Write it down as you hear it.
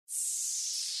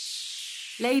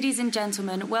Ladies and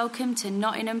gentlemen, welcome to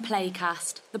Nottingham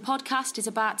Playcast. The podcast is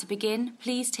about to begin.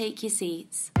 Please take your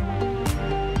seats.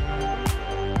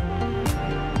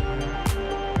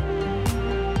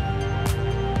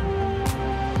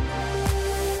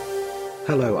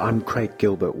 Hello, I'm Craig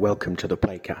Gilbert. Welcome to the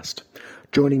Playcast.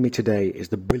 Joining me today is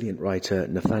the brilliant writer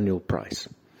Nathaniel Price.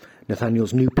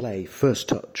 Nathaniel's new play, First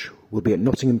Touch, will be at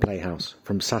Nottingham Playhouse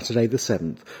from Saturday the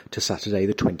 7th to Saturday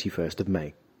the 21st of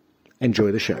May.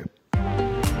 Enjoy the show.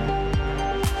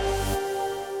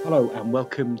 Hello and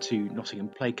welcome to Nottingham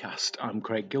Playcast. I'm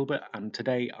Craig Gilbert and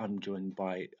today I'm joined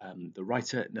by the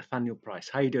writer Nathaniel Price.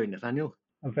 How are you doing, Nathaniel?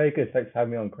 I'm very good. Thanks for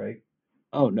having me on, Craig.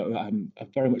 Oh no, I'm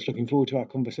very much looking forward to our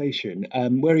conversation.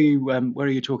 Where are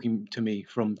you talking to me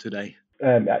from today?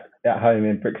 At home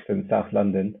in Brixton, South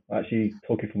London. I'm actually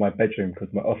talking from my bedroom because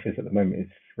my office at the moment is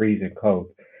freezing cold.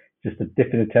 Just the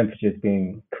dip in the temperature has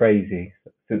been crazy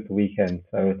since the weekend.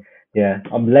 So yeah,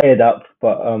 I'm layered up,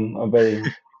 but I'm very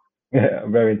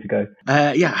I'm raring to go.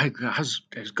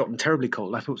 It's gotten terribly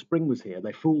cold. I thought spring was here.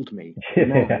 They fooled me.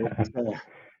 I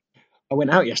went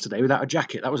out yesterday without a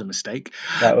jacket. That was a mistake.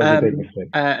 That was a big mistake.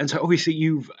 And so obviously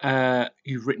you've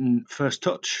written First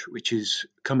Touch, which is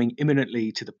coming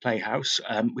imminently to the Playhouse,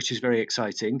 which is very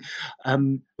exciting.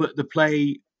 But the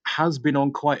play has been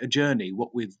on quite a journey,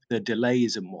 what with the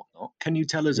delays and whatnot. Can you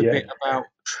tell us a bit about,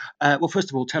 well, first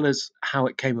of all, tell us how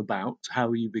it came about,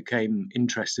 how you became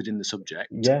interested in the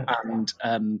subject. Yeah. And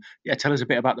tell us a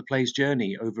bit about the play's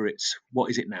journey over its, what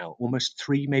is it now, almost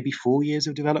 3, maybe 4 years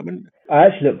of development? I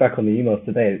actually looked back on the emails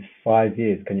today. It's 5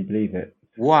 years. Can you believe it?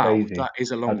 Wow, crazy. that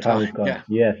is a long time. Yeah.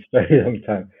 Yes, very long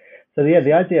time. So the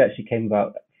idea actually came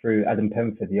about through Adam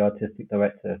Penford, the artistic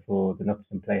director for the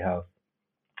Nottingham Playhouse.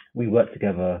 We worked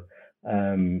together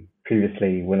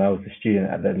previously when I was a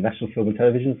student at the National Film and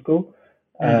Television School.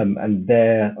 And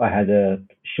there I had a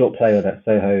short play on at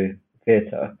Soho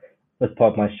Theatre as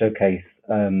part of my showcase,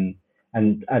 and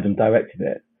Adam directed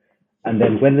it. And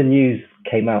then when the news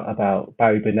came out about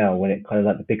Barry Burnell, when it kind of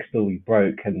like the big story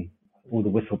broke and all the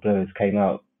whistleblowers came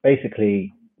out,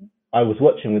 basically I was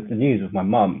watching with the news with my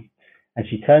mum, and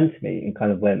she turned to me and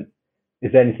kind of went,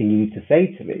 "Is there anything you need to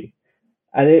say to me?"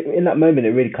 And in that moment,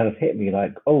 it really kind of hit me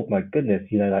like, oh my goodness,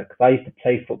 cause I used to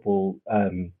play football.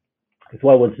 It's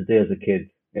what I wanted to do as a kid.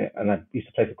 Yeah, and I used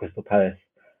to play for Crystal Palace.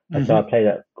 And so I played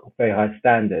at a very high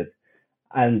standard.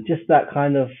 And just that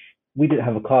kind of, we didn't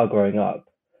have a car growing up.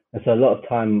 And so a lot of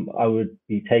time I would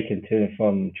be taken to and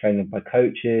from training by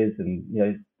coaches and,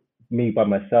 me by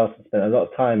myself and spent a lot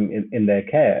of time in their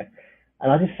care.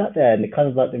 And I just sat there and it kind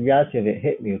of like the reality of it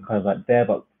hit me kind of like there,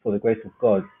 but for the grace of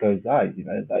God goes I,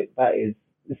 like that is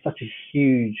it's such a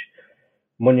huge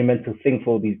monumental thing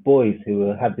for all these boys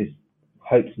who have these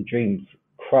hopes and dreams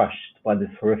crushed by this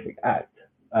horrific act.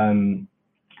 And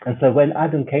so when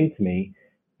Adam came to me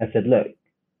and said, "Look,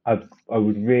 I'd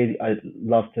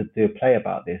love to do a play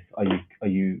about this. Are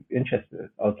you interested?"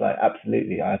 I was like,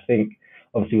 "Absolutely." I think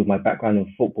obviously with my background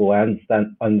in football, I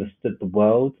understood the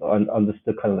world, I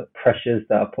understood kind of the pressures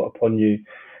that are put upon you,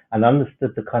 and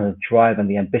understood the kind of drive and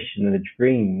the ambition and the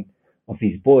dream of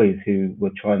these boys who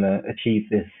were trying to achieve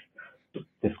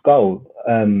this goal.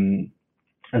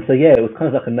 And so it was kind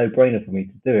of like a no-brainer for me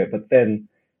to do it. But then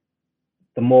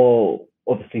the more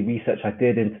obviously research I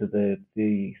did into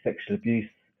the sexual abuse,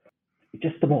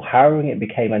 just the more harrowing it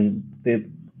became, and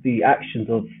the actions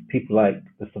of people like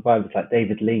the survivors like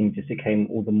David Lean just became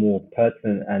all the more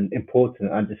pertinent and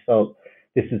important. I just felt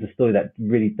this is a story that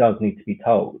really does need to be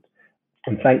told.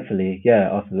 And thankfully,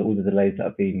 after all the delays that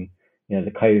have been,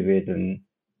 the COVID, and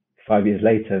 5 years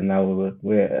later, now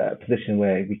we're at a position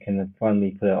where we can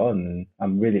finally put it on, and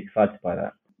I'm really excited by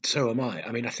that. So am I.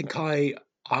 I mean, I think I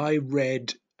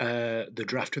read the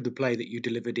draft of the play that you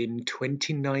delivered in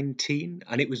 2019,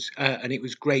 and it was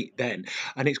great then,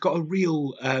 and it's got a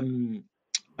real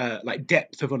like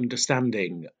depth of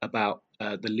understanding about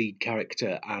the lead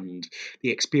character and the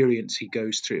experience he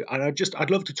goes through. And I'd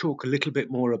love to talk a little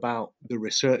bit more about the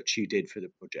research you did for the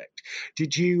project.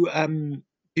 Did you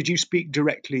speak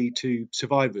directly to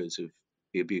survivors of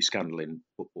the abuse scandal in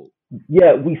football?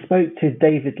 Yeah, we spoke to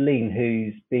David Lean,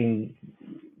 who's been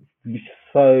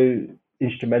so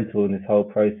instrumental in this whole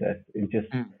process, in just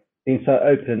being so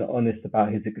open and honest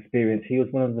about his experience. He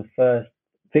was one of the first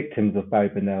victims of Barry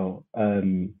Burnell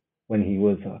when he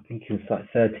was, I think he was like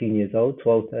 13 years old,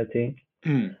 12, 13.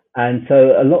 And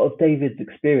so a lot of David's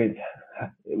experience,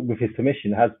 with his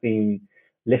permission, has been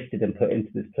lifted and put into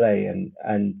this play. And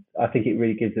I think it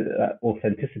really gives it that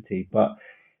authenticity. But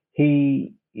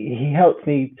he helped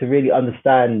me to really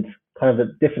understand kind of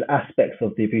the different aspects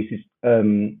of the abuses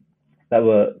that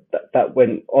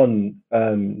went on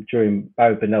during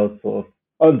Barry Burnell's sort of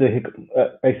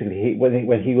basically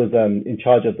when he was in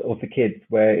charge of the kids,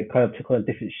 where it kind of took on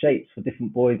different shapes for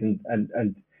different boys,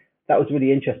 and that was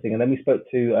really interesting. And then we spoke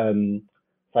to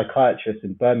psychiatrists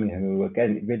in Birmingham who were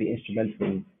again really instrumental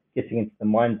in getting into the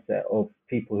mindset of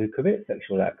people who commit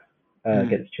sexual acts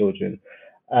against children.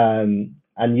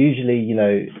 And usually,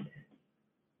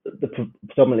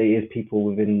 predominantly is people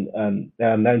within they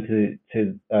are known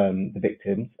to the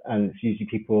victims, and it's usually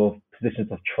people of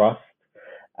positions of trust,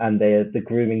 and the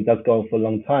grooming does go on for a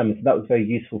long time. And so that was very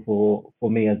useful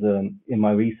for me as in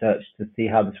my research to see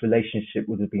how this relationship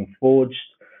would have been forged,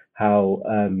 how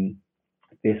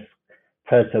this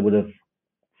predator would have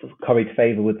curried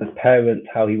favor with his parents,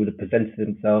 how he would have presented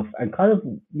himself, and kind of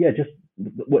just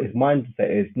what his mindset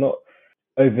is, not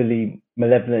overly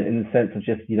malevolent in the sense of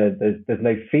just there's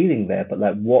no feeling there, but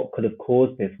like what could have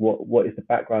caused this, what is the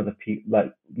background of people,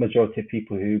 like majority of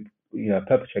people who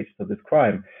perpetrators of this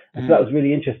crime. And so that was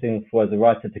really interesting for as a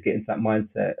writer to get into that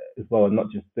mindset as well, and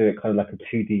not just do it kind of like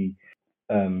a 2D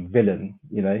villain.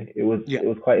 It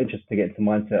was quite interesting to get into the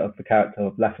mindset of the character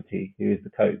of Lafferty, who is the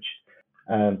coach.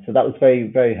 So that was very,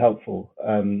 very helpful.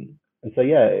 And so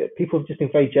people have just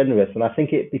been very generous, and I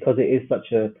think because it is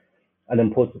such an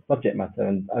important subject matter,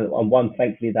 and one,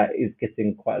 thankfully, that is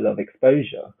getting quite a lot of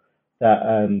exposure,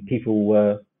 that people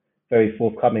were very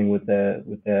forthcoming with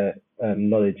their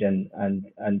knowledge and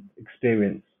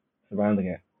experience surrounding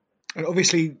it. And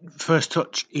obviously, First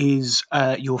Touch is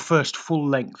your first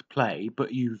full-length play,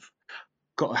 but you've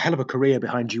got a hell of a career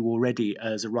behind you already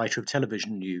as a writer of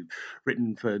television. You've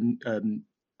written for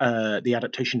the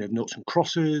adaptation of Noughts and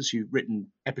Crosses. You've written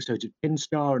episodes of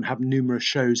Pinstar and have numerous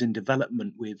shows in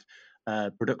development with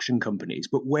production companies.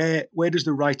 But where does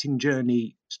the writing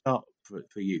journey start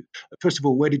for you? First of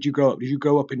all, where did you grow up? Did you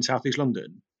grow up in South East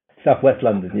London? Southwest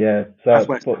London, yeah.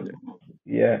 Southwest London.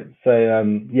 Yeah. So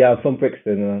I'm from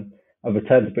Brixton. I've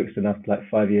returned to Brixton after like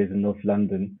 5 years in North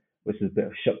London, which was a bit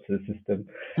of a shock to the system.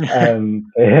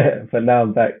 But now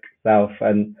I'm back south,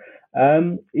 and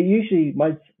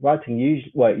my writing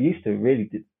it used to really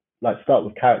start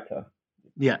with character.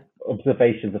 Yeah.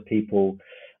 Observations of people.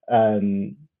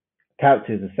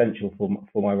 Character is essential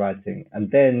for my writing, and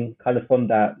then kind of from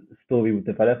that, the story would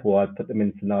develop, or I'd put them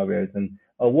in scenarios, and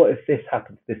what if this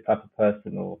happens to this type of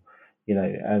person, or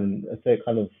and so it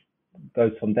kind of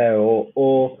goes from there.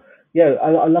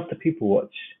 I love to people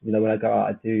watch. When I go out,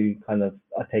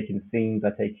 I take in scenes, I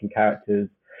take in characters,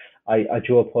 I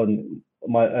draw upon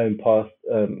my own past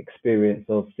experience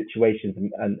of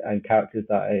situations and characters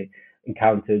that I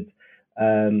encountered.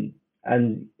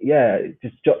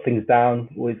 Just jot things down,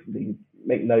 always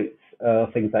make notes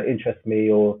of things that interest me,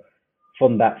 or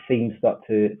from that theme start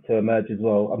to emerge as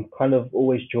well. I'm kind of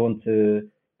always drawn to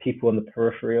people on the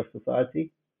periphery of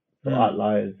society, so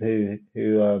outliers who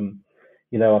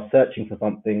are searching for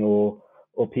something, or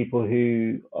people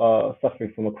who are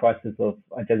suffering from a crisis of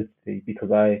identity, because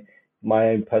my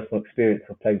own personal experience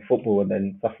of playing football and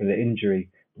then suffering an injury,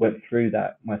 went through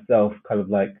that myself, kind of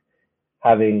like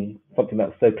having something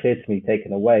that's so clear to me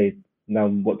taken away. Now,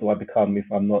 what do I become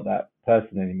if I'm not that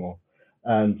person anymore?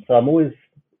 So I'm always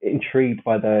intrigued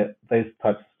by those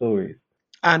types of stories.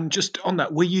 And just on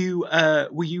that, were you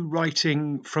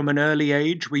writing from an early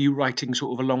age? Were you writing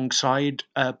sort of alongside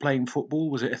playing football?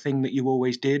 Was it a thing that you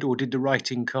always did, or did the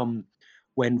writing come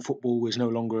when football was no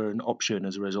longer an option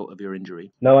as a result of your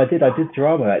injury? No, I did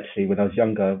drama actually when I was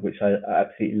younger, which I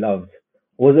absolutely loved.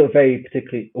 I wasn't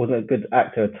a good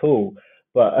actor at all,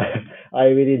 but I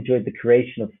really enjoyed the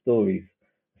creation of stories.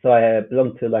 So I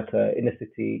belonged to like a inner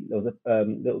city. There was a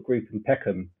little group in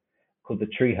Peckham called the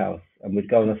Treehouse, and we'd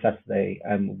go on a Saturday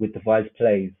and we'd devise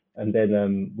plays, and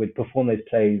then we'd perform those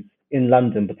plays in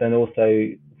London, but then also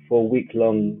for a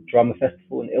week-long drama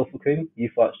festival in Ilfracombe,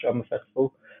 Youth Arts Drama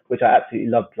Festival, which I absolutely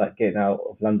loved, like getting out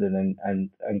of London and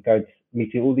going to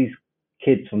meeting all these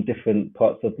kids from different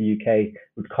parts of the UK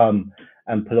would come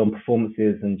and put on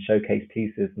performances and showcase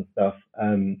pieces and stuff.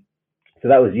 So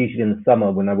that was usually in the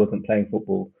summer when I wasn't playing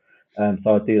football.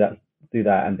 So I'd do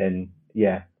that, and then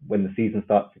when the season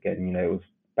starts again, it was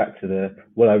back to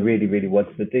what I really, really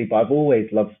wanted to do. But I've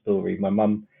always loved story. My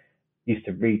mum used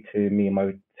to read to me and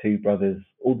my two brothers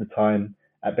all the time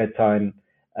at bedtime.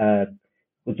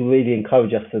 Would really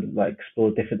encourage us to like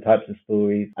explore different types of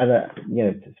stories. And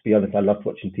to be honest, I loved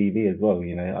watching TV as well.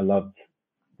 I loved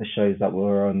the shows that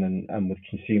were on, and would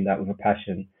consume that with a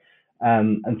passion.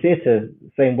 And theatre,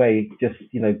 same way, just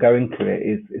going to it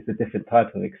is a different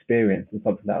type of experience, and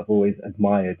something that I've always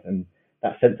admired. And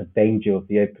that sense of danger of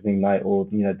the opening night, or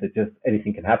that just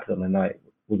anything can happen on the night,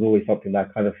 was always something that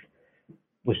I kind of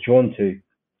was drawn to.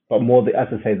 But more, as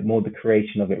I say, more the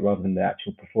creation of it rather than the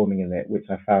actual performing in it, which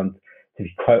I found to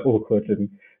be quite awkward and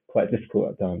quite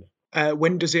difficult at times.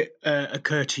 When does it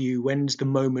occur to you? When's the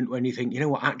moment when you think, you know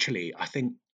what, actually, I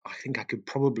think I could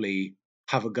probably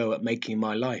have a go at making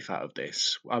my life out of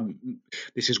this.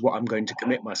 This is what I'm going to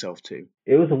commit myself to.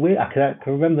 It was a weird. I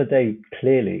can remember the day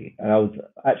clearly, and I was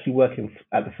actually working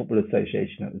at the Football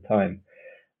Association at the time,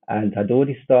 and I'd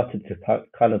already started to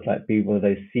kind of like be one of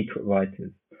those secret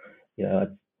writers.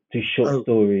 I'd do short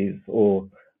stories, or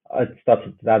I'd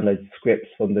started to download scripts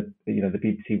from the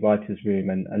BBC Writers' Room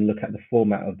and look at the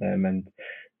format of them and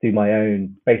do my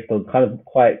own based on kind of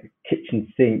quite kitchen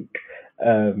sink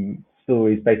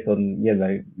stories based on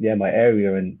my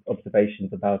area and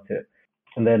observations about it.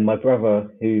 And then my brother,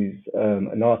 who's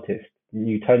an artist,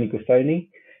 knew Tony Grifoni,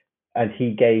 and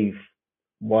he gave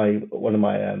one of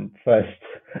my first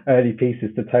early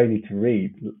pieces to Tony to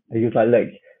read. He was like, "Look,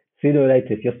 sooner or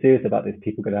later, if you're serious about this,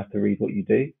 people are going to have to read what you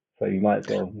do. So you might as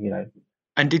well,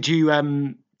 And did you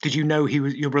know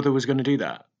your brother was going to do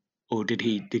that, or did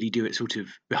he do it sort of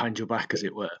behind your back, as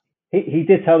it were? He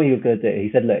did tell me he was going to do it.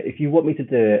 He said, "Look, if you want me to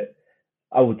do it,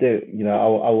 I will do it. I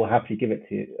will happily give it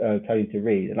to you, Tony to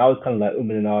read." And I was kind of like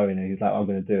and ahhing, and he's like, "I'm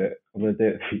going to do it. I'm going to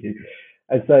do it for you."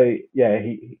 And so yeah,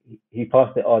 he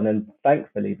passed it on, and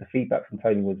thankfully the feedback from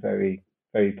Tony was very,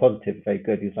 very positive, very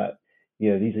good. He's like,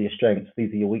 these are your strengths,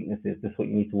 these are your weaknesses, this is what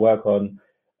you need to work on.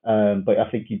 But I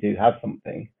think you do have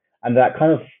something. And that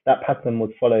pattern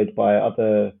was followed by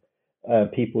other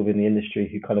people within the industry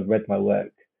who kind of read my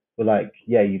work, were like,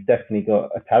 "Yeah, you've definitely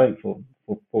got a talent for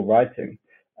writing."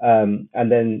 And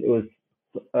then it was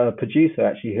a producer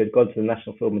actually who had gone to the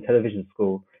National Film and Television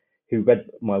School who read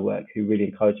my work, who really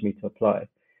encouraged me to apply.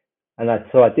 And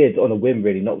so I did on a whim,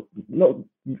 really, not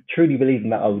truly believing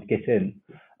that I would get in.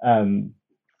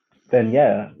 Then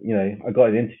yeah, I got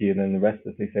an interview, and then the rest,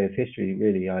 as they say, is history.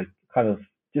 Really, I kind of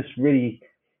just really.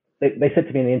 They said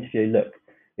to me in the interview, "Look,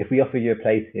 if we offer you a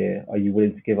place here, are you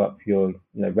willing to give up your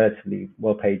relatively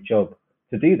well-paid job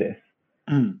to do this?"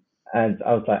 Mm. And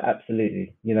I was like,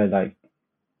 "Absolutely."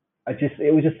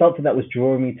 It was just something that was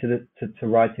drawing me to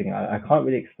writing. I can't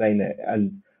really explain it.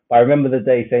 But I remember the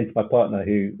day saying to my partner,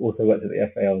 who also worked at the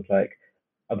FA, I was like,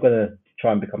 "I'm gonna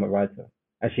try and become a writer,"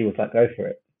 and she was like, "Go for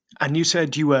it." And you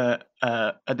said you were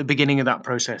at the beginning of that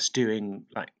process doing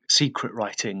like secret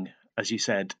writing, as you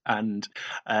said, and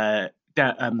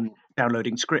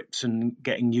downloading scripts and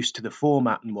getting used to the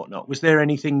format and whatnot. Was there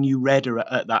anything you read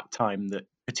at that time that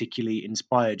particularly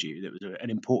inspired you, that was an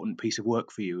important piece of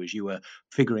work for you as you were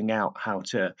figuring out how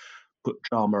to put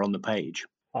drama on the page?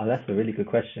 Oh, that's a really good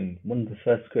question. One of the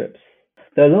first scripts.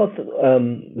 There are lots of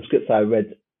the scripts I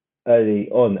read early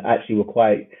on actually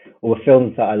were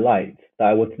films that I liked, that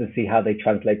I wanted to see how they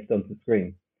translated onto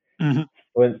screen. Mm-hmm.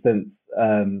 For instance,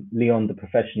 Leon the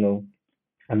Professional.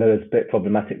 I know it's a bit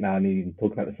problematic now, and even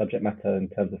talking about the subject matter in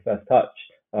terms of First Touch,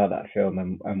 that film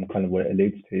and kind of what it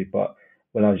alludes to. But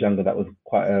when I was younger, that was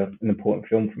quite an important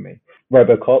film for me.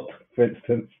 RoboCop, for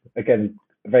instance, again,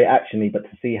 very actiony, but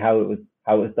to see how it was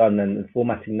done, and the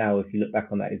formatting now, if you look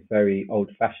back on that, is very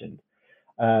old-fashioned.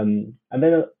 And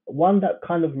then one that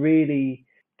kind of really,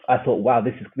 I thought, wow,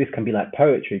 this can be like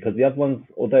poetry, because the other ones,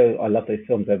 although I love those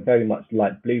films, they're very much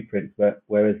like blueprints.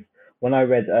 Whereas when I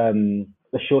read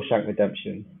The Shawshank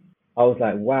Redemption, I was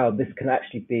like, wow, this can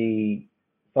actually be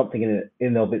something in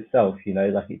and of itself.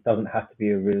 Like it doesn't have to be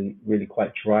a really, really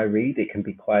quite dry read. It can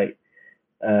be quite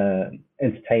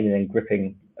entertaining and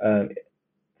gripping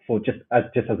for just as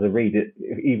a read.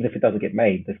 Even if it doesn't get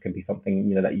made, this can be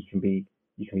something that you can be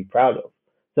proud of.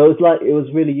 So it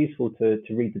was really useful to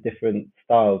read the different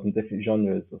styles and different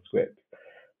genres of scripts.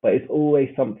 But it's always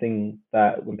something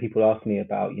that when people ask me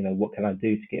about, what can I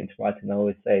do to get into writing, I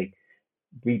always say,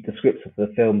 read the scripts of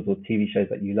the films or TV shows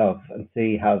that you love and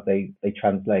see how they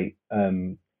translate.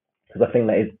 Because I think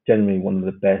that is generally one of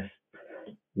the best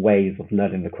ways of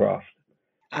learning the craft.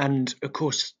 And of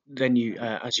course, then you,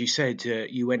 as you said,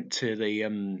 you went to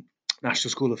the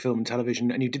National School of Film and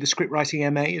Television, and you did the script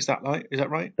writing MA. Is that right?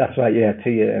 That's right. Yeah,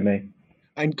 2-year MA.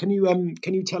 And can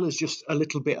you tell us just a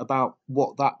little bit about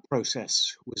what that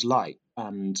process was like,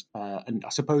 and I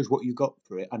suppose what you got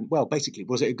for it, and well, basically,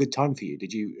 was it a good time for you?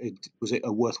 Was it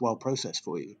a worthwhile process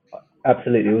for you?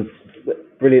 Absolutely, it was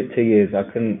brilliant 2 years. I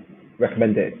couldn't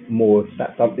recommend it more if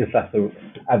that's the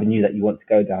avenue that you want to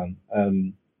go down.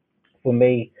 For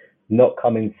me, not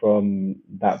coming from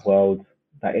that world,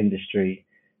 that industry,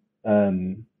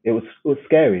 it was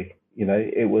scary.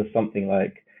 It was something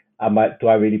like, do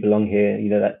I really belong here?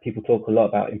 That people talk a lot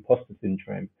about imposter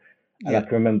syndrome. And I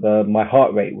can remember my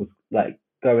heart rate was like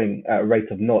going at a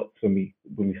rate of knots when we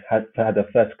had our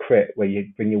first crit, where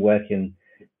you bring your work in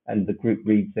and the group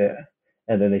reads it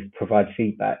and then they provide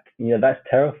feedback. That's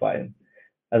terrifying.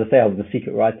 as I say, I was a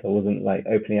secret writer. I wasn't like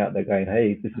opening out there going,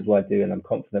 "Hey, this is what I do," and I'm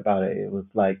confident about it. It was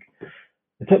like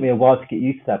it took me a while to get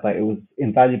used to that, but it was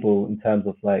invaluable in terms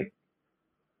of like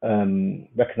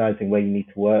recognizing where you need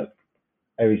to work,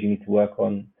 areas you need to work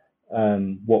on,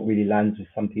 what really lands with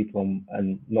some people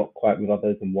and not quite with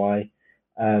others, and why.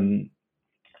 Um,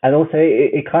 and also,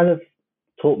 it kind of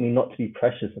taught me not to be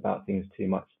precious about things too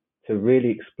much, to really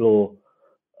explore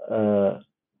uh,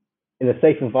 in a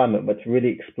safe environment, but to really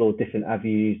explore different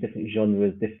avenues, different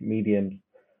genres, different mediums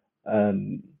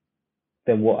um,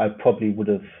 than what I probably would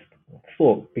have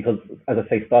thought. Because, as I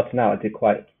say, starting out, I did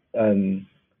quite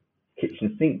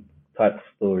kitchen sink type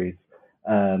stories.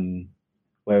 Um,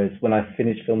 Whereas when I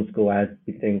finished film school, I had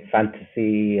been doing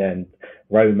fantasy and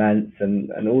romance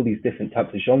and all these different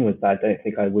types of genres that I don't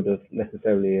think I would have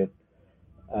necessarily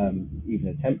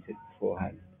even attempted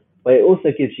beforehand. But it also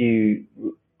gives you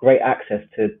great access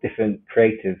to different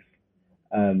creatives.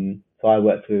 So I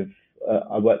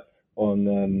worked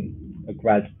on a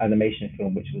grad animation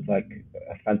film, which was like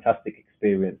a fantastic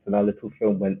experience. And our little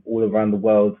film went all around the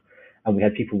world, and we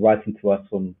had people writing to us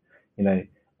from, you know,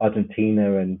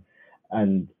 Argentina and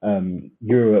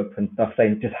Europe and stuff,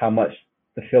 saying just how much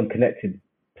the film connected,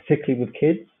 particularly with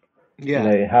kids. You Yeah.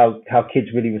 know how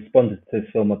kids really responded to the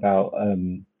film about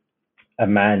a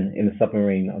man in a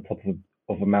submarine on top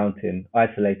of a mountain,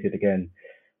 isolated again,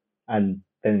 and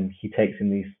then he takes in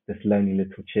this lonely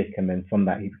little chick, and then from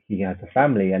that he has a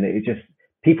family, and it just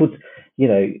people, you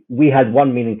know, we had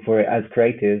one meaning for it as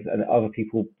creators, and other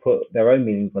people put their own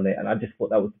meanings on it, and I just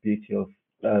thought that was the beauty of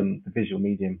the visual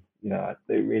medium. You know,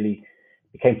 it really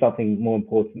became something more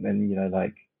important than, you know,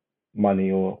 like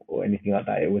money or anything like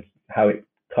that. It was how it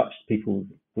touched people's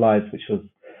lives, which was,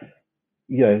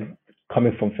 you know,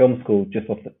 coming from film school just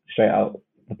straight out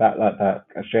the bat like that,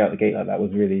 straight out the gate like that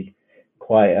was really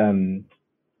quite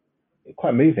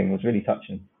quite moving. It was really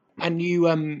touching. And you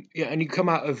come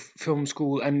out of film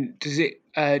school, and does it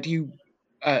do you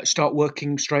start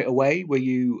working straight away? Were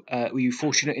you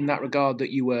fortunate in that regard that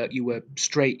you were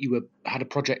straight, had a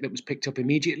project that was picked up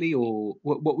immediately, or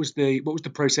what was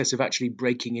the process of actually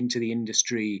breaking into the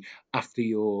industry after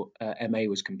your MA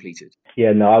was completed?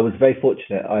 Yeah, no, I was very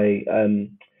fortunate. I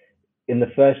in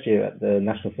the first year at the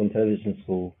National Film Television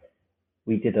School,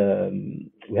 we had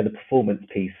a performance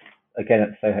piece again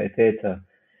at Soho Theatre,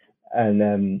 and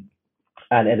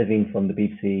Anne Edevine from the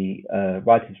BBC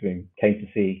Writers' Room came to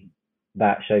see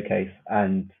that showcase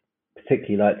and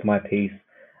particularly liked my piece.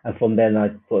 And from then, I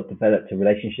sort of developed a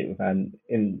relationship with Anne.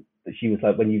 In that she was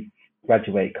like, when you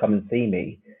graduate, come and see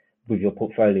me with your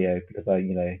portfolio, because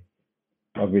you know,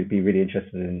 I would be really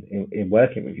interested in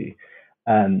working with you.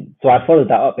 So I followed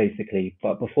that up basically.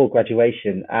 But before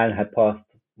graduation, Anne had passed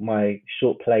my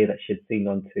short play that she had seen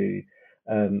onto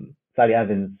Sally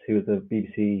Evans, who was a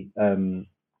BBC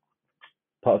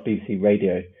part of BBC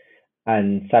Radio,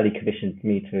 and Sally commissioned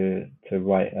me to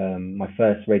write my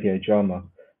first radio drama,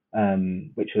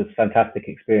 which was a fantastic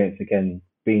experience. Again,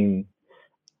 being,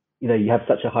 you know, you have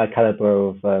such a high caliber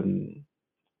of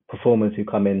performers who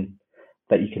come in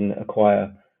that you can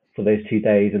acquire for those 2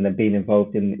 days, and then being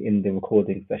involved in the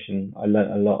recording session. I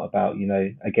learned a lot about, you know,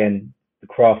 again, the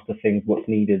craft of things, what's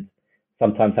needed.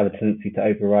 Sometimes have a tendency to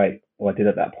overwrite, or I did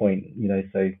at that point, you know,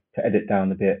 so to edit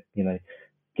down a bit, you know,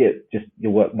 get just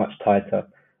your work much tighter,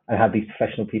 and have these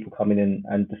professional people come in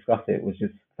and discuss it was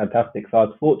just fantastic. So I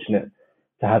was fortunate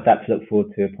to have that to look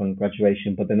forward to upon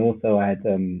graduation. But then also I had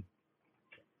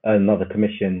another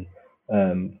commission,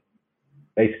 um,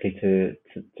 basically to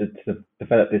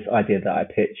develop this idea that I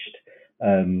pitched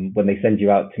when they send you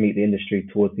out to meet the industry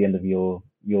towards the end of your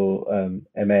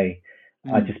MA.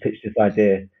 I Mm. just pitched this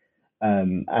idea,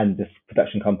 and this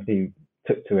production company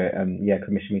took to it and yeah,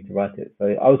 commissioned me to write it. So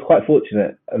I was quite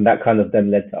fortunate, and that kind of then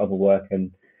led to other work,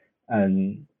 and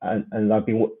I've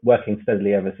been working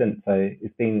steadily ever since. So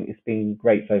it's been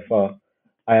great so far.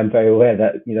 I am very aware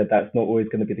that, you know, that's not always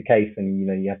going to be the case, and you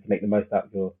know, you have to make the most out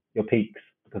of your peaks,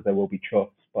 because there will be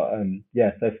troughs. But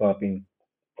yeah, so far I've been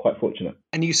quite fortunate.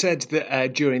 And you said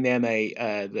that during the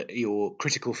MA that your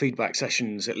critical feedback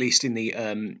sessions, at least in the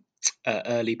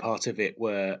early part of it,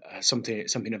 were something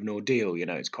of an ordeal. You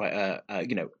know, it's quite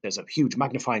you know, there's a huge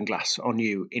magnifying glass on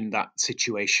you in that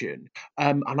situation.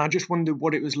 And I just wondered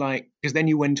what it was like, because then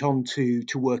you went on to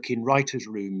work in writers'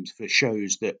 rooms for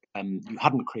shows that you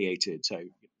hadn't created, so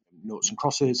Noughts and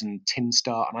Crosses and Tin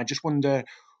Star. And I just wonder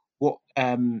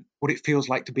what it feels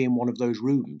like to be in one of those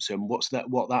rooms, and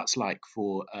what that's like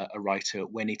for a writer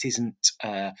when it isn't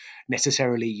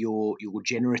necessarily your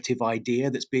generative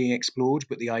idea that's being explored,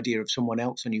 but the idea of someone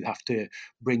else, and you have to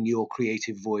bring your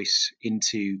creative voice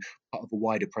into part of a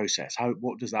wider process.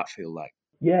 What does that feel like?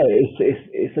 Yeah,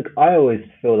 I always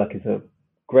feel like it's a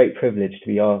great privilege to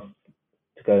be asked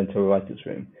to go into a writer's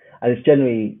room, and it's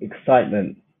generally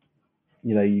excitement.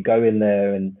 You know, you go in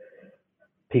there and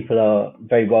people are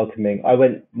very welcoming.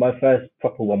 My first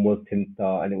proper one was Tim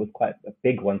Star, and it was quite a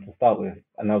big one to start with,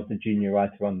 and I was the junior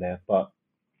writer on there, but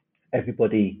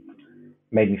everybody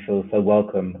made me feel so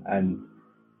welcome, and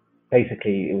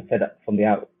basically it was said from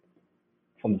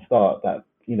the start that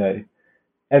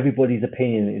everybody's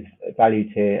opinion is valued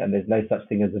here, and there's no such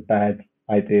thing as a bad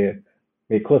idea. I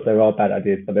mean, of course, there are bad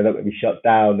ideas, but they're not going to be shut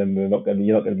down, and you're not going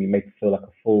to be made to feel like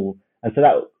a fool. And so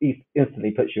that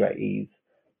instantly puts you at ease.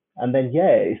 And then,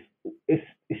 yeah,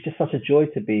 it's just such a joy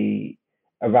to be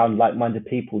around like-minded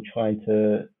people trying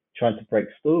to break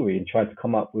story and trying to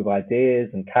come up with ideas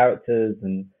and characters.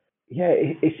 And yeah,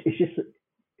 it's just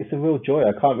it's a real joy.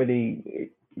 I can't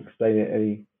really explain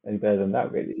it any better than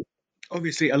that, really.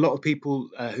 Obviously, a lot of people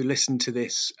who listen to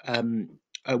this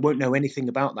won't know anything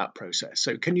about that process.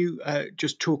 So, can you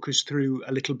just talk us through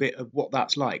a little bit of what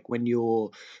that's like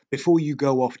before you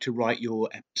go off to write your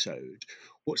episode?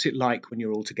 What's it like when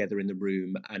you're all together in the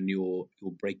room and you're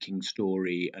breaking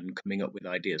story and coming up with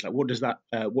ideas? Like, what does that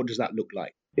look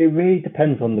like? It really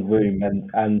depends on the room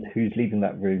and who's leading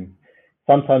that room.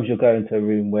 Sometimes you'll go into a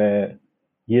room where,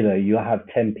 you have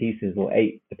 10 pieces or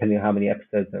eight, depending on how many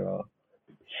episodes there are,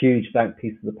 huge blank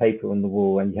pieces of paper on the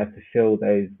wall, and you have to fill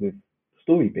those with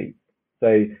story beats.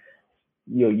 So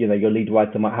your lead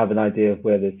writer might have an idea of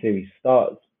where the series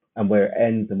starts and where it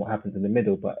ends and what happens in the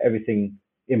middle, but everything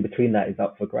in between that is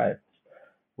up for grabs.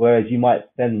 Whereas you might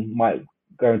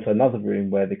go into another room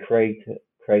where the creator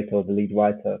or the lead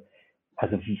writer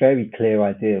has a very clear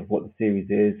idea of what the series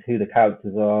is, who the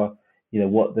characters are,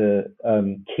 what the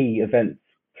key events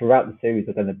throughout the series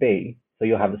are going to be. So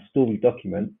you'll have a story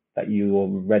document that you all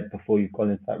read before you've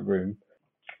gone into that room.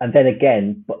 And then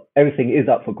again, but everything is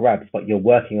up for grabs, but you're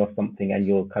working off something and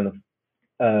you're kind of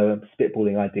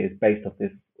spitballing ideas based off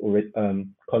this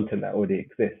content that already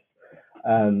exists.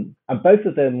 And both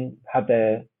of them have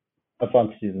their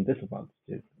advantages and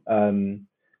disadvantages.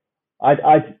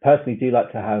 I personally do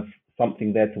like to have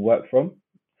something there to work from.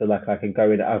 So like I can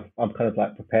go in, I'm kind of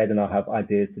like prepared, and I'll have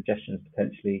ideas, suggestions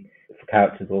potentially for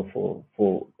characters or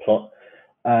for plot.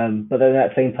 But then at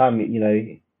the same time,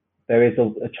 there is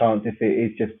a chance if it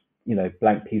is just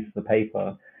blank pieces of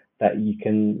paper that you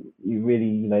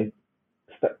really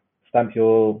st- stamp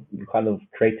your kind of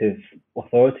creative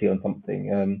authority on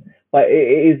something. But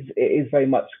it is very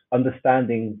much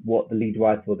understanding what the lead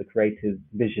writer or the creator's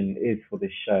vision is for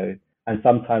this show, and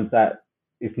sometimes that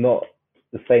is not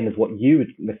the same as what you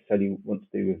would necessarily want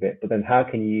to do with it. But then how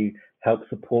can you help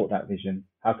support that vision?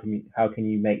 How can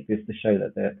you make this the show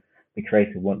that the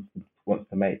creator wants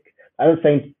to make? But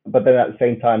then at the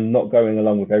same time, not going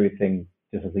along with everything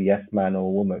just as a yes man or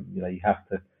a woman. You have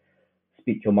to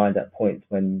speak your mind at points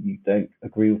when you don't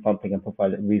agree with something and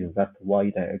provide reasons as to why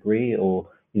you don't agree, or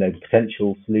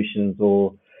potential solutions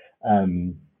or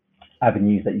um,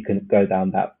 avenues that you can go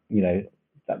down that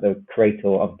that the creator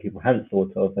or other people hadn't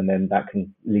thought of, and then that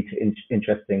can lead to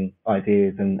interesting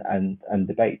ideas and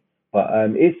debates. But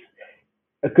it's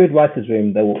a good writers'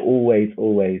 room. They will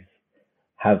always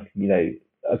have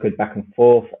a good back and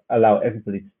forth, allow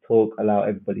everybody to talk, allow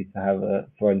everybody to have a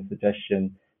thrown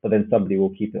suggestion, but then somebody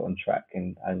will keep it on track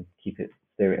and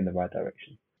steer it in the right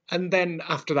direction. And then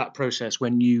after that process,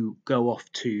 when you go off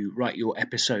to write your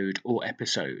episode or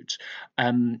episodes,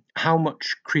 how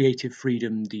much creative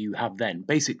freedom do you have then?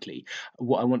 Basically,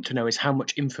 what I want to know is how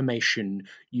much information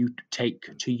you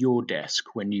take to your desk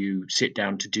when you sit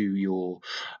down to do your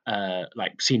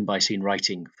like scene by scene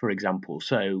writing, for example.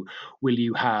 So will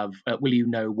you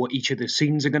know what each of the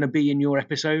scenes are going to be in your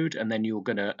episode, and then you're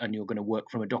gonna work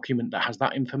from a document that has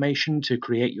that information to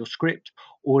create your script?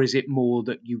 Or is it more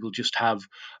that you will just have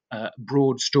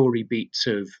broad story beats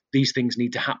of these things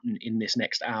need to happen in this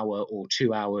next hour or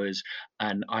 2 hours,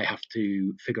 and I have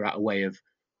to figure out a way of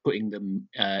putting them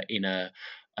in a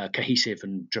cohesive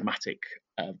and dramatic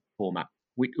format?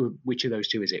 Which of those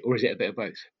two is it, or is it a bit of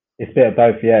both? It's a bit of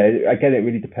both, yeah. Again, it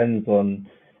really depends on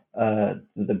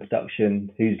the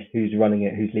production, who's running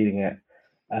it, who's leading it.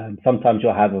 Sometimes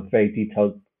you'll have a very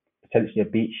detailed, potentially a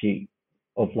beat sheet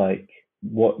of like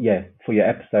for your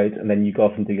episode, and then you go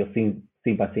off and do your scene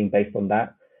by scene based on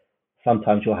that.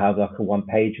 Sometimes you'll have like a one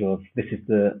page of this is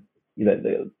the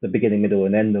beginning, middle,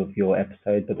 and end of your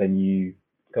episode, but then you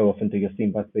go off and do your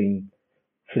scene by scene,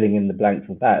 filling in the blanks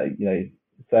of that.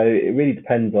 So it really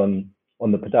depends on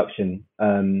the production.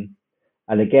 And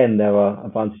again, there are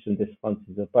advantages and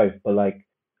disadvantages of both. But like,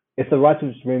 if the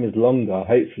writer's room is longer,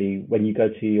 hopefully when you go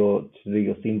to do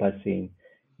your scene by scene,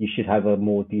 you should have a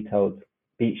more detailed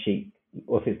beat sheet,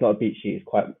 or if it's not a beat sheet, it's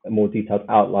quite a more detailed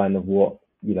outline of what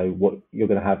you're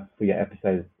going to have for your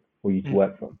episodes for you to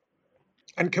work from.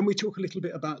 And can we talk a little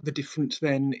bit about the difference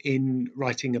then in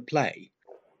writing a play?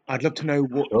 I'd love to know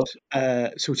what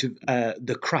sort of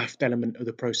the craft element of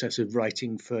the process of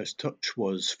writing First Touch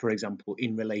was, for example,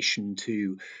 in relation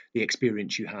to the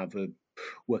experience you have of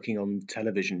working on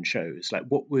television shows. Like,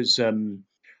 what was,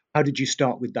 how did you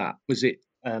start with that? Was it,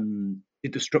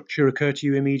 did the structure occur to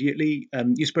you immediately?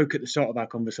 You spoke at the start of our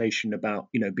conversation about,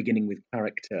 beginning with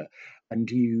character, and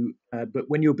but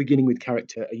when you're beginning with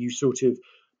character, are you sort of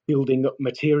building up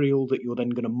material that you're then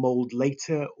going to mold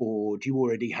later, or do you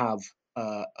already have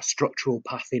a structural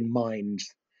path in mind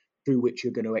through which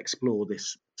you're going to explore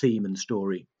this theme and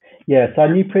story? Yeah, so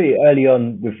I knew pretty early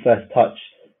on with First Touch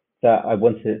that I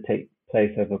wanted it to take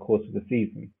place over the course of the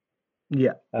season.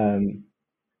 Yeah.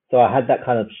 So I had that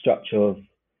kind of structure of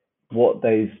what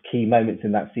those key moments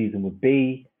in that season would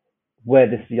be, where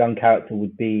this young character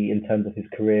would be in terms of his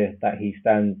career, that he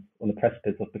stands on the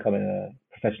precipice of becoming a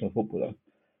professional footballer.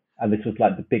 And this was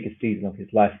like the biggest season of his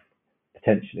life,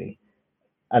 potentially.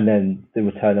 And then the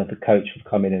return of the coach would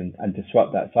come in and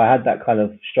disrupt that. So I had that kind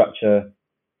of structure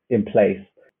in place.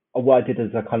 And what I did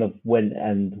is I kind of went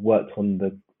and worked on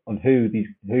who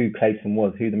Clayton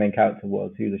was, who the main character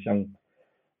was, who this young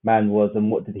man was, and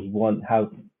what did he want. How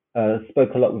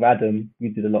spoke a lot with Adam. We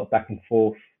did a lot of back and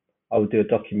forth. I would do a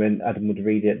document, Adam would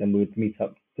read it, then we would meet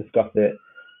up, discuss it.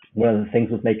 One of the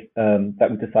things was that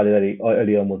we decided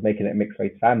early on was making it a mixed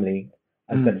race family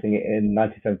and setting it in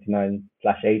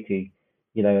 1979/80,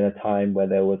 in a time where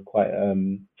there was quite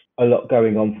a lot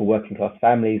going on for working class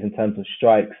families in terms of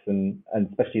strikes and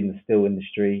especially in the steel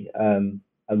industry. And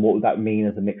what would that mean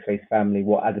as a mixed race family?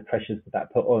 What added pressures would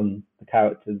that put on the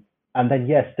characters? And then,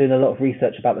 yes, doing a lot of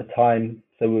research about the time.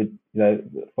 So,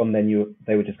 from then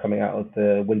they were just coming out of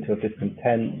the winter of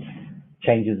discontent,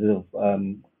 changes of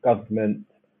government,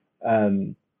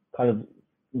 kind of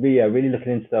really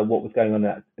looking into what was going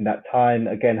on in that time.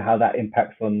 Again, how that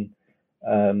impacts on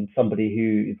somebody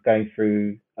who is going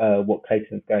through what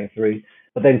Clayton is going through.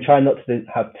 But then try not to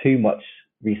have too much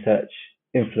research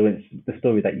influence the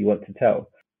story that you want to tell.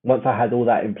 Once I had all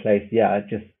that in place,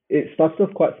 it started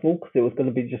off quite small because it was going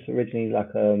to be just originally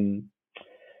like a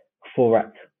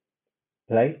 4-act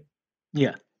play.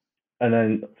 Yeah. And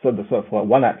then sort of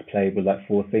 1-act play with like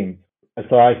 4 scenes. And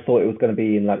so I thought it was going to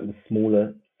be in like the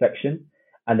smaller section.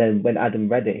 And then when Adam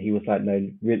read it, he was like, "No,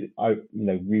 really,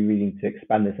 we really need to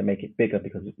expand this and make it bigger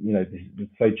because this is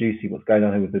so juicy what's going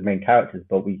on here with the main characters,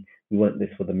 but we want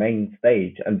this for the main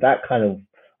stage." And that kind of,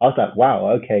 I was like,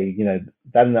 "Wow, okay."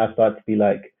 Then I started to be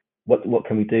like, "What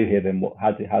can we do here? Then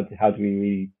how do we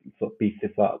really sort of beef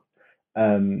this up?"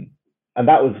 And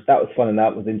that was fun and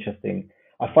that was interesting.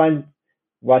 I find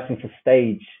writing for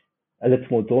stage a little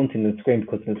more daunting than screen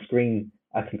because in the screen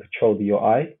I can control your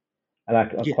eye. And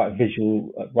I'm quite a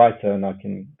visual writer, and I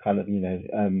can kind of,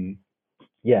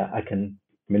 I can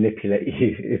manipulate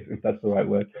you if that's the right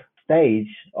word. Stage,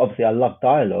 obviously, I love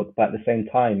dialogue, but at the same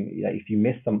time, if you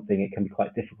miss something, it can be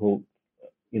quite difficult.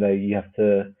 You have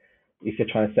to, if you're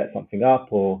trying to set something up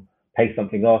or pay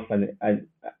something off, and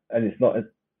it's not.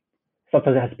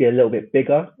 Sometimes it has to be a little bit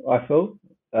bigger, I feel,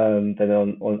 than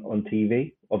on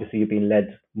TV. Obviously, you're being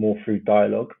led more through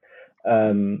dialogue.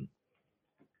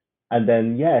 And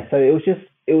then so it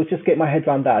was just get my head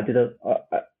around that.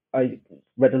 I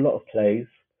read a lot of plays,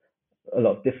 a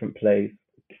lot of different plays.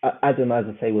 Adam, as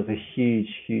I say, was a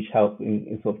huge help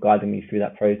in sort of guiding me through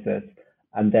that process.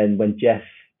 And then when Jeff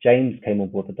James came on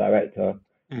board, the director,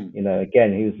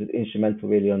 again, he was instrumental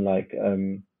really on like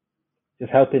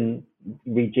just helping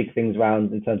rejig things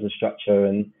around in terms of structure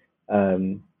and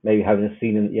maybe having a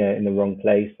scene in the wrong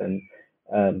place. And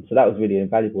so that was really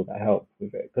invaluable, that helped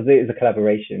with it, because it is a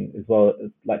collaboration as well.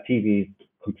 Like TV is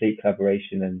complete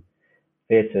collaboration and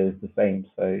theatre is the same.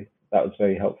 So that was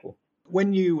very helpful.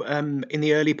 When you, in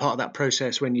the early part of that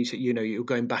process, when you're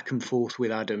going back and forth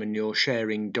with Adam and you're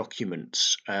sharing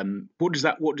documents, what does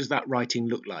that writing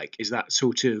look like? Is that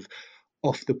sort of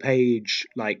off the page,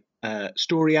 like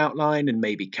story outline and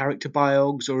maybe character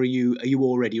biogs, or are you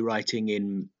already writing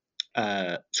in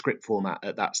script format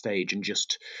at that stage and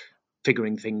just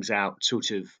figuring things out sort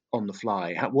of on the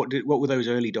fly? What were those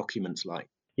early documents like?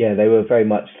 Yeah, they were very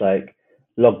much like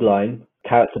logline,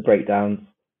 character breakdowns,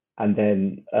 and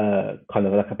then kind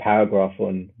of like a paragraph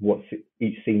on what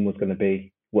each scene was going to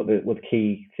be, what the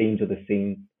key themes of the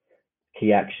scene,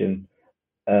 key action.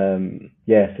 So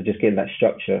just getting that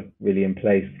structure really in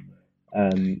place,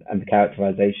 and the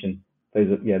characterization. Those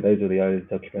are the early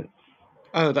documents.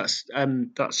 Oh, that's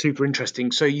super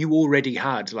interesting. So you already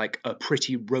had like a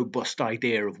pretty robust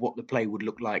idea of what the play would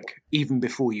look like even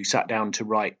before you sat down to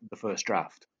write the first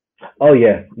draft. Oh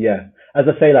yeah, yeah. As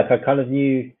I say, like I kind of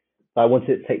knew that I wanted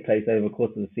it to take place over the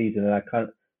course of the season, and I kind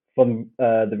of, from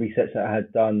the research that I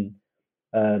had done,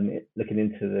 looking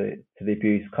into the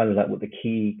abuse, kind of like what the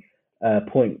key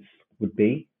points would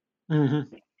be, Hmm.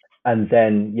 and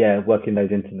then yeah, working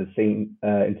those into the scenes,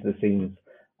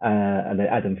 and then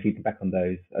adding feedback on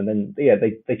those, and then yeah,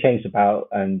 they changed about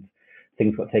and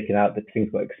things got taken out, that things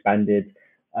got expanded.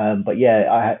 But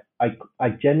yeah, I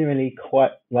genuinely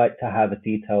quite like to have a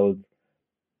detailed,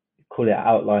 call it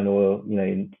outline, or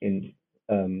in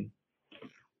um,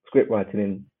 script writing,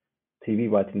 in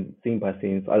TV writing, scene by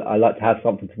scenes. I like to have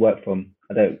something to work from.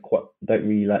 I don't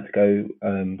really like to go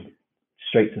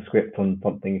straight to script on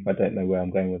something if I don't know where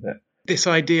I'm going with it. This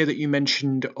idea that you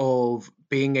mentioned of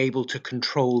being able to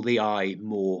control the eye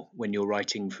more when you're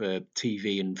writing for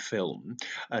TV and film,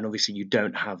 and obviously you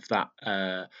don't have that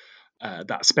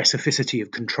specificity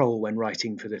of control when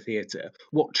writing for the theatre.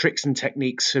 What tricks and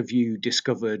techniques have you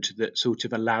discovered that sort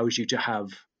of allows you to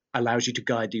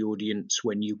guide the audience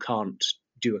when you can't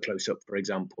do a close up, for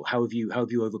example? How have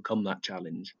you overcome that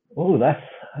challenge? Oh, that's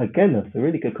a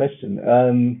really good question.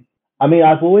 I mean,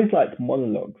 I've always liked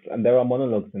monologues, and there are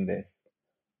monologues in this.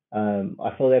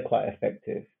 I feel they're quite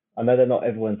effective. I know they're not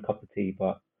everyone's cup of tea,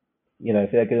 but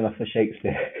if they're good enough for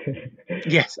Shakespeare.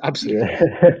 Yes, absolutely.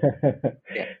 Yeah.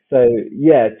 Yeah. So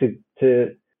yeah,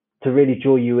 to really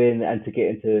draw you in and to get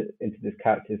into this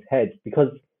character's head, because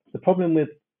the problem with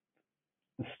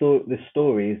the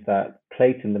story is that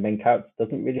Clayton, the main character,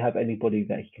 doesn't really have anybody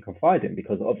that he can confide in,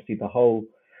 because obviously the whole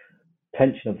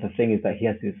tension of the thing is that he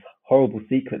has this horrible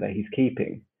secret that he's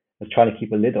keeping, is trying to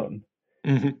keep a lid on,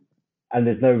 Hmm. and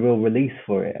there's no real release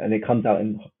for it, and it comes out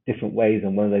in different ways,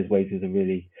 and one of those ways is a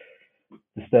really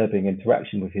disturbing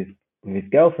interaction with his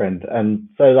girlfriend. And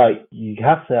so like you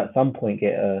have to at some point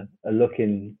get a look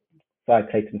inside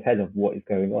Clayton's head of what is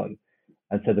going on.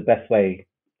 And so the best way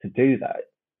to do that,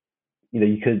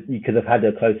 you could have had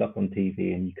a close up on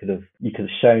TV, and you could have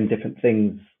shown different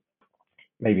things,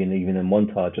 maybe even a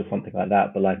montage or something like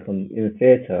that. But like in a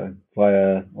theatre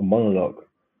via a monologue,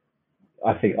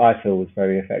 I feel was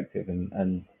very effective,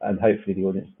 and hopefully the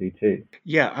audience do too.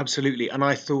 Yeah, absolutely. And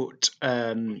I thought,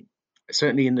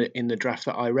 certainly in the draft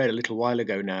that I read a little while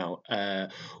ago now,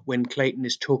 when Clayton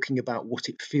is talking about what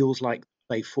it feels like to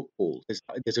play football,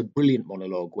 there's a brilliant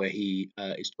monologue where he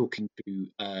is talking to,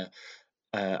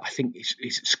 I think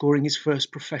he's scoring his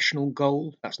first professional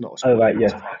goal. That's not a Oh spoiler. right,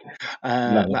 That's yes,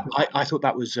 fine. no, I thought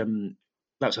that was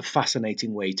a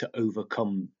fascinating way to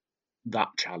overcome that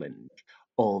challenge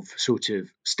of sort of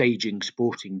staging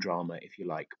sporting drama, if you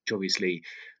like, which obviously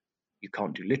you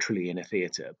can't do literally in a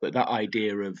theatre, but that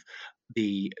idea of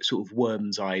the sort of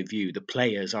worm's eye view, the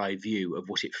player's eye view of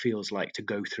what it feels like to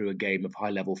go through a game of high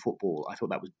level football, I thought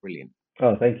that was brilliant.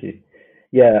 oh thank you.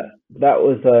 Yeah, that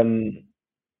was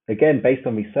again based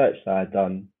on research that I'd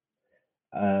done,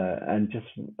 and just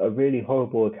a really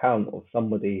horrible account of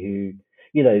somebody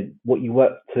who, what you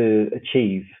work to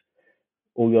achieve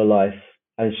all your life,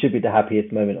 and it should be the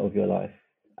happiest moment of your life,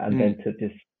 and Mm. then to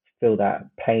just feel that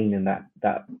pain and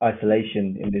that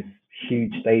isolation in this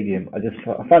huge stadium.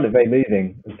 I found it very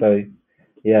moving. And so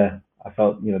yeah, I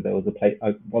felt there was a place.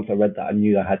 Once I read that, I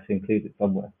knew I had to include it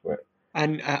somewhere for it.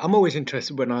 And I'm always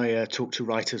interested when I talk to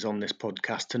writers on this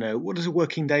podcast to know, what does a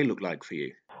working day look like for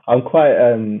you? I'm quite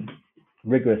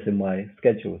rigorous in my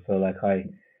schedule, so like I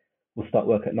will start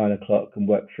work at 9 o'clock and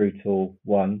work through till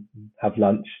 1, have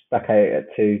lunch, back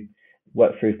at 2,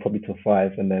 work through probably till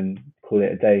 5, and then call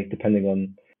it a day, depending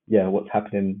on what's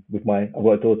happening with I've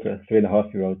got a daughter,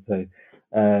 3.5 year old, so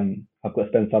I've got to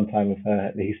spend some time with her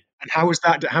at least. And how was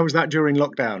that? How was that during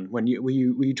lockdown? When were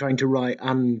you trying to write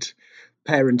and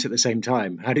parent at the same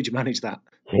time? How did you manage that?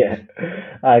 Yeah,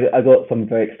 I got some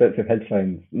very expensive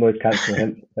headphones, noise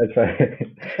cancelling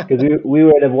headphones, because we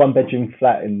were in a one bedroom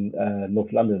flat in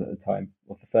North London at the time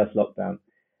of the first lockdown,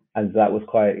 and that was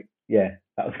quite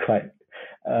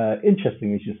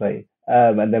interesting, we should say.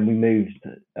 And then we moved,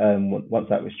 once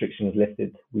that restriction was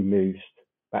lifted, we moved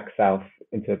back south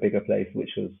into a bigger place,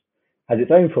 which had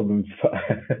its own problems.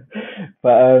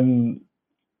 But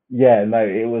yeah,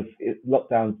 no,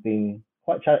 lockdown's been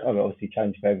quite obviously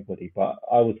challenging for everybody, but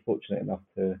I was fortunate enough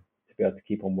to be able to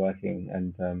keep on working,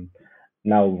 and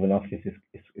now with an office,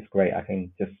 it's great. I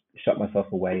can just shut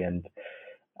myself away and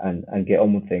get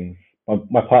on with things.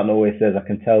 My partner always says I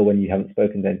can tell when you haven't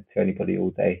spoken to anybody all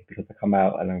day, because I come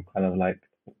out and I'm kind of like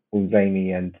all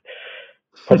zany and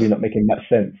probably not making much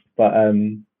sense. But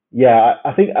yeah,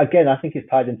 I think it's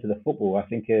tied into the football. I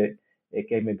think it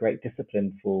gave me a great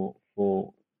discipline for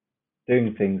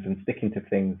doing things and sticking to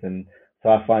things. And so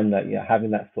I find that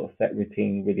having that sort of set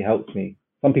routine really helps me.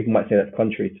 Some people might say that's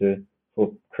contrary to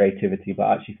for creativity, but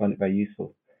I actually find it very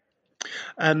useful.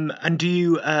 And do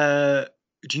you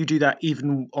do that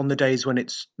even on the days when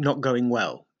it's not going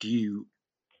well? Do you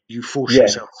force Yeah,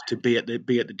 yourself to be at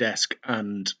the desk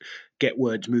and get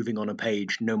words moving on a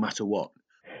page no matter what?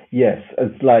 yes.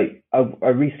 It's like I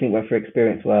recently went through an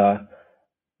experience where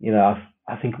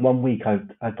I think one week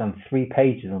I'd done 3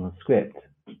 pages on a script,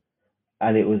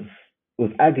 and it was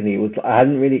agony. It was I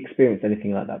hadn't really experienced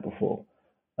anything like that before.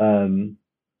 And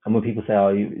when people say,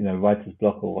 "Oh, writer's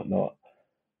block or whatnot,"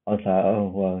 I was like,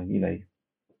 "Oh, well,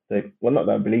 well, not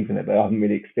that I believe in it, but I haven't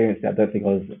really experienced it. I don't think I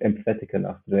was empathetic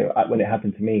enough to do it. When it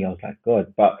happened to me, I was like,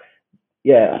 God." But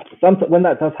yeah, when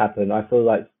that does happen, I feel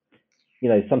like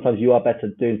sometimes you are better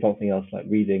doing something else, like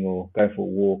reading or going for a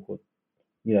walk, or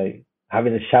you know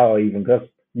having a shower even. Because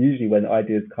usually when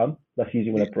ideas come, that's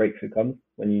usually when a breakthrough comes,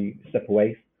 when you step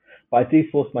away. But I do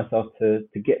force myself to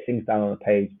get things down on a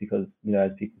page because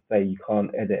as people say, you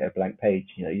can't edit a blank page.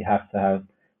 You have to have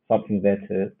something there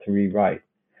to rewrite.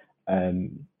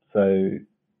 So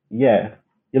yeah,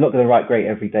 you're not going to write great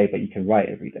every day, but you can write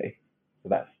every day. So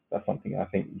that's something I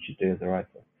think you should do as a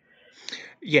writer.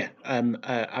 Yeah,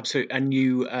 absolutely. And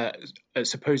you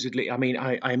supposedly, I mean,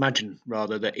 I imagine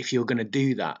rather that if you're going to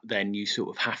do that, then you sort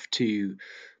of have to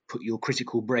put your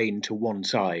critical brain to one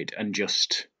side and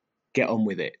just get on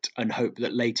with it and hope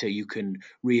that later you can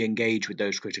re-engage with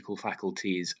those critical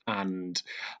faculties and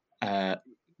uh,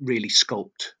 really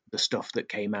sculpt the stuff that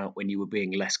came out when you were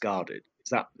being less guarded. Is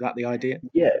that the idea?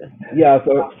 Yeah, yeah.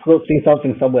 I've seen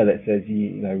something somewhere that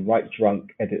says write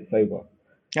drunk, edit sober.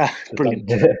 Ah, So, brilliant.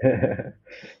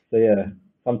 so yeah,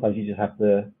 sometimes you just have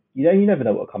to. You never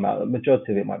know what will come out. The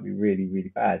majority of it might be really,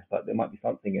 really bad, but there might be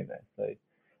something in there. So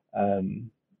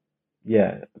um,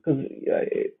 yeah, because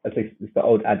I think it's the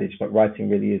old adage, but writing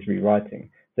really is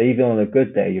rewriting. So even on a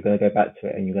good day, you're going to go back to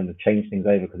it and you're going to change things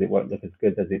over because it won't look as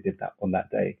good as it did that on that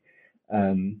day.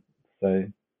 Um, so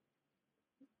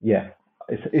yeah,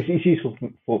 it's useful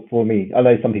for me. I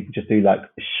know some people just do like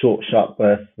short, sharp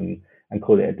bursts and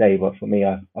call it a day, but for me,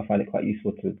 I find it quite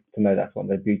useful to know that's what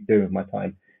they'd be doing with my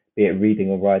time, be it reading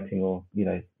or writing or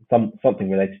something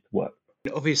related to work.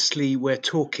 Obviously, we're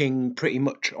talking pretty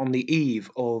much on the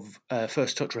eve of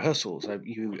First Touch rehearsals. Yeah,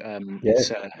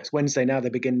 It's Wednesday now. They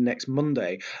begin next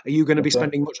Monday. Are you going to be that's right.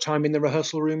 spending much time in the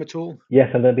rehearsal room at all?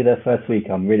 Yes, I'm going to be there first week.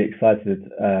 I'm really excited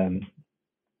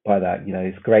by that.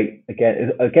 It's great.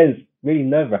 Again, it's really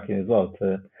nerve wracking as well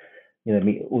to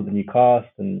meet all the new cast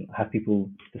and have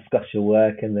people discuss your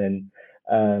work, and then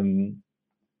um,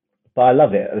 but I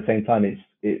love it at the same time.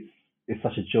 It's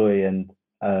such a joy, and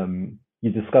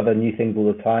you discover new things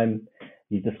all the time.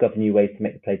 You discover new ways to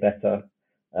make the play better,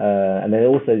 and then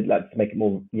also like to make it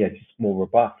more, just more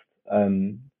robust.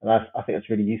 And I think that's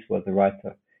really useful as a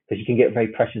writer because you can get very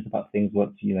precious about things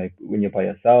once when you're by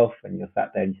yourself and you're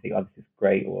sat there and you think, oh, this is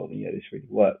great, or this really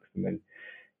works, and then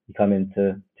you come in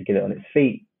to get it on its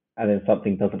feet, and then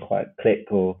something doesn't quite click,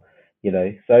 or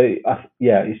So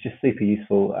yeah, it's just super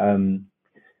useful.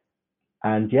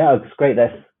 And yeah, it's great.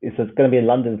 It's going to be in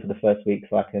London for the first week,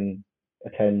 so I can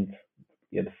attend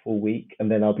the full week, and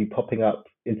then I'll be popping up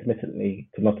intermittently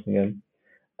to Nottingham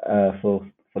for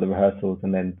the rehearsals,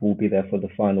 and then we'll be there for the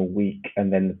final week,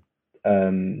 and then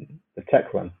the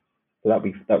tech run. So that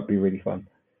would be really fun.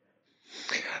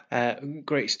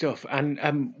 Great stuff.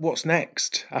 And what's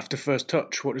next after First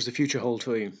Touch? What does the future hold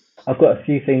for you? I've got a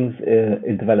few things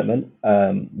in development.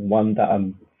 One that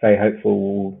I'm very hopeful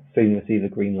will soon receive a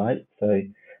green light. So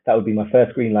that would be my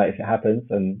first green light if it happens,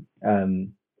 and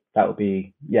that would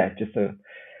be just a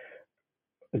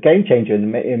game changer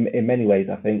in many ways.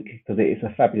 I think because it's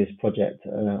a fabulous project.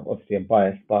 Obviously, I'm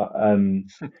biased, but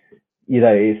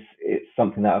it's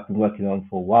something that I've been working on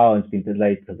for a while and it's been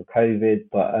delayed because of COVID.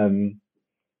 But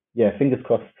yeah, fingers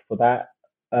crossed for that.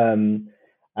 And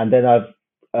then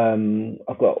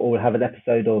we'll have an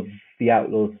episode of The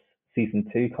Outlaws season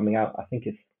 2 coming out. I think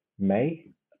it's May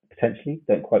potentially.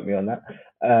 Don't quote me on that.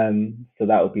 So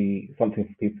that will be something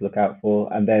for people to look out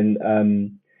for. And then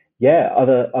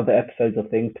other episodes of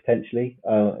things potentially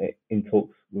in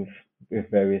talks with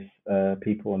various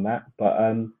people on that. But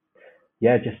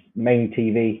just mainly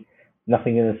TV,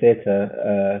 nothing in the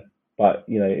theatre. But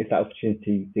if that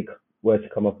opportunity were to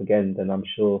come up again, then I'm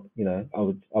sure I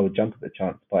would jump at the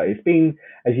chance. But it's been,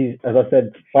 as I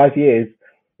said, 5 years.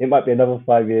 It might be another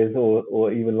 5 years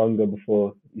or even longer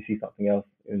before you see something else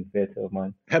in theatre of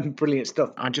mine. Brilliant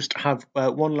stuff. I just have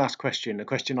one last question, a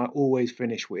question I always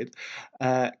finish with.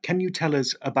 Can you tell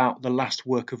us about the last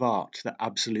work of art that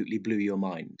absolutely blew your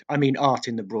mind? I mean, art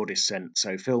in the broadest sense,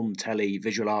 so film, telly,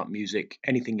 visual art, music,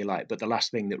 anything you like, but the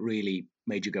last thing that really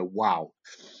made you go, wow.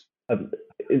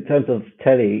 In terms of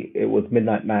telly, it was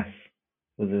Midnight Mass,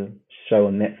 was a show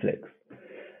on Netflix,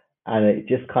 and it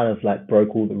just kind of like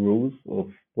broke all the rules of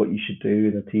what you should do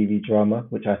in a TV drama,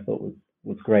 which I thought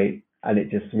was great, and it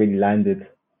just really landed.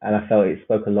 And I felt it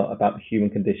spoke a lot about the human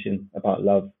condition, about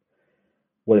love,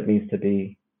 what it means to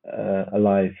be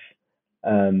alive,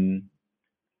 and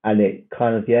it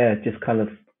kind of just kind of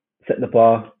set the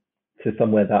bar to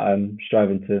somewhere that I'm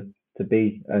striving to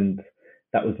be, and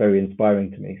that was very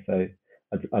inspiring to me. So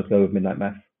I'd go with Midnight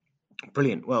Mass.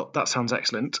 Brilliant. Well, that sounds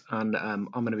excellent, and I'm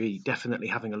going to be definitely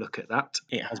having a look at that.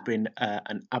 It has been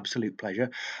an absolute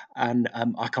pleasure, and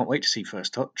I can't wait to see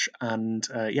First Touch, and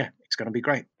it's going to be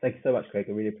great. Thank you so much, Craig.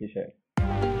 I really appreciate it.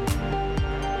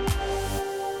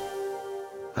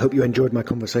 I hope you enjoyed my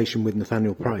conversation with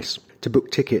Nathaniel Price. To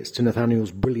book tickets to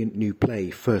Nathaniel's brilliant new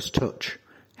play, First Touch,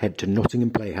 head to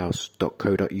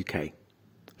nottinghamplayhouse.co.uk.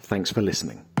 Thanks for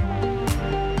listening.